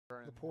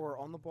Lepore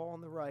on the ball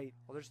on the right.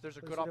 Well, there's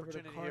a good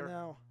opportunity here.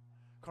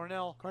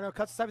 Carnell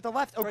cuts aside with the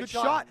left. Oh, Great good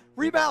shot. shot.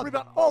 Rebound.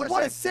 Oh,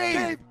 what a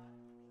save.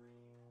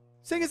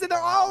 Singh is in there.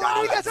 Oh,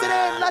 and he gets it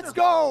in. Let's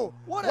go.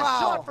 What a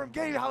shot from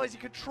Gabe. How he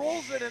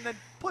controls it and then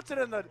puts it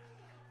in the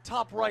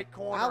top right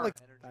corner.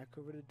 Alex back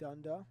over to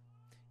Dunda.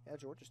 Yeah,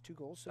 George has 2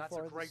 goals so far.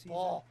 That's a great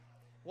ball.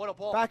 What a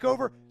ball. Back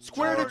over.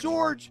 Square to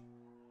George.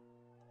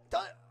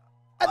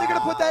 And they're going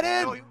to put that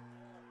in.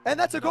 And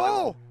that's a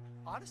goal.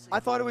 Honestly, I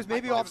thought it was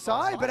maybe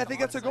offside, but I think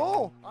that's a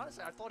goal.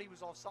 Honestly, I thought he was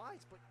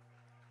offsides, but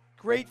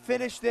great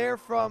finish there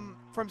from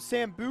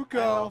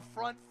Sambuco. And a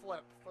front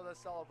flip for the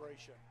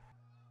celebration.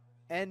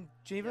 And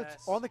Geneva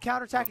on the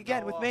counterattack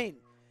again with Maine.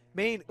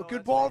 Maine, a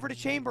good ball right. over to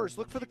Chambers.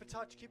 Look for keep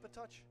a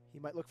touch. He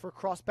might look for a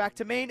cross back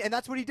to Maine, and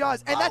that's what he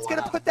does. And that's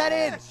going to put that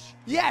in.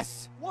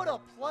 Yes. What a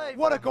play.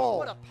 What a goal.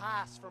 What a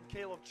pass from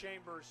Caleb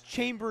Chambers.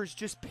 Chambers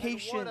just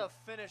patient. And what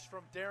a finish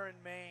from Darren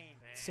Maine.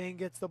 Singh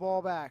gets the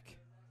ball back.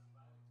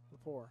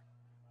 Lepore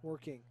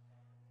working.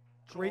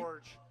 Great.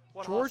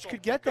 George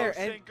could get there,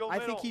 and I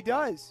think he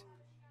does.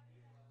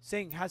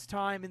 Singh has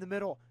time in the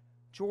middle.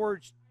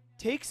 George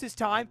takes his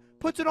time,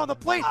 puts it on the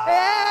plate.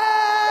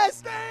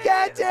 Yes!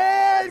 Get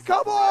in!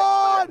 Come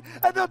on!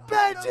 And the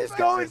bench is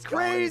going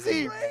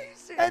crazy.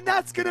 And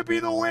that's going to be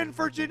the win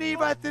for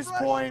Geneva at this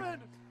point.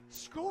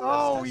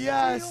 Oh,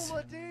 yes.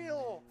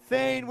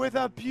 Thane with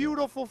a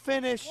beautiful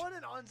finish. What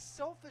an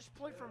unselfish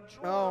play from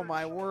George. Oh,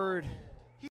 my word.